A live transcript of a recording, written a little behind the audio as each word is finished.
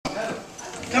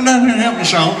Come down here and help me,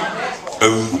 Sean.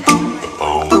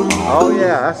 Oh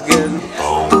yeah, that's good.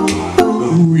 Oh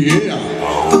yeah.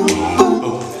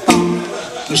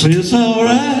 They say it's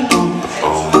alright.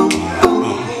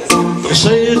 They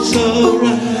say it's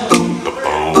alright.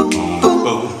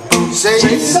 Say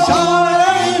it's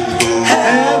alright.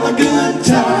 Have a good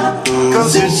time.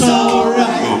 'Cause it's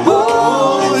alright.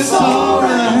 Oh, it's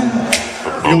alright.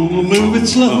 Gonna move it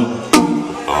slow.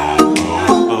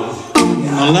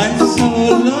 My life's so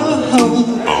low.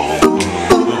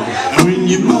 And when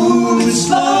you move it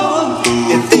slow,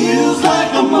 it feels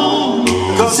like I'm on.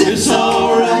 'Cause it's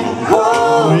alright.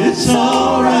 Whoa, it's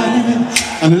alright.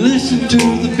 And listen to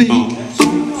the beat.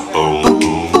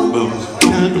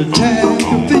 Kind of tag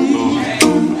the beat.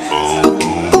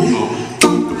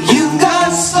 You got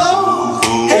soul.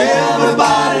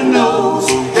 Everybody knows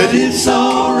that it's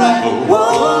alright.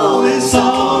 Whoa, it's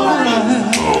alright.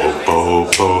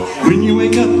 When you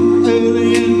wake up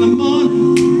early in the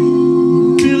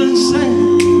morning, feeling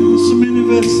sad, so many of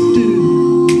us do.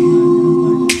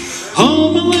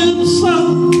 Home a little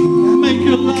song, make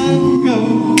your life go.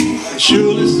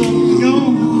 Surely something's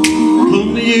gonna come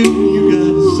to you. You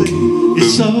gotta say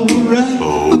it's alright.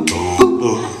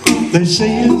 They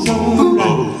say it's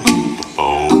alright.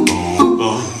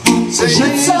 Say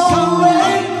it's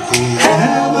alright.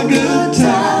 Have a good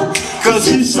time. 'Cause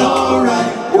it's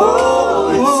alright.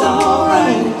 Whoa, it's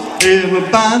alright.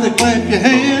 Everybody clap your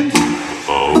hands.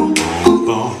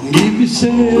 Give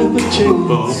yourself a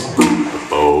chance.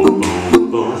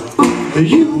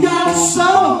 You got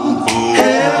soul.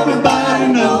 Everybody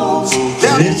knows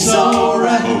that it's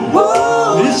alright.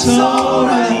 Whoa, it's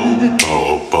alright.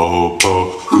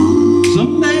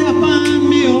 Someday I'll find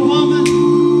me a woman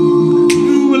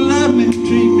who will love me,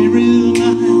 treat me real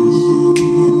nice.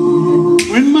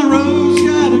 When my rose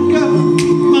gotta go,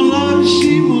 my love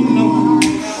she will know.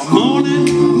 Morning,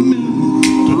 noon,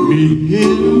 to be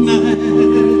midnight.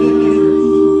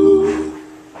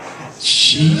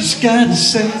 She's gotta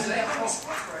say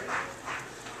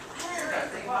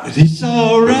that it's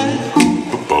alright.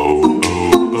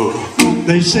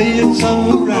 They say it's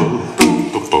alright.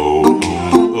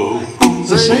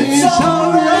 They say it's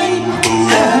alright.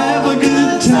 Have a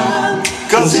good time.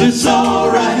 'Cause it's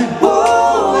alright.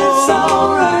 Whoa, it's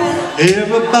alright.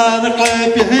 Everybody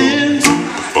clap your hands.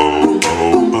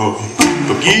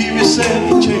 Give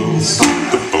yourself a chance.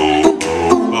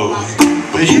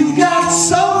 You got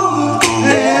soul.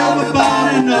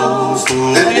 Everybody knows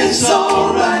that it's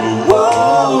alright.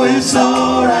 Whoa, it's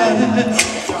alright.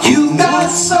 You got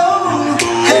soul.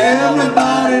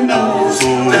 Everybody knows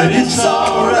that it's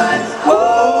alright.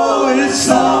 Whoa, it's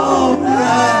alright.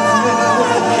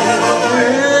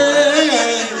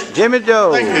 Jimmy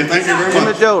Joe. Thank you very much.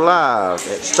 Jimmy Joe live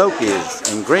at Stokie's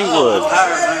in Greenwood.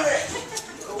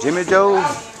 Jimmy Joe.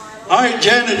 All right,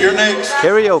 Janet, you're next.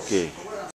 Karaoke.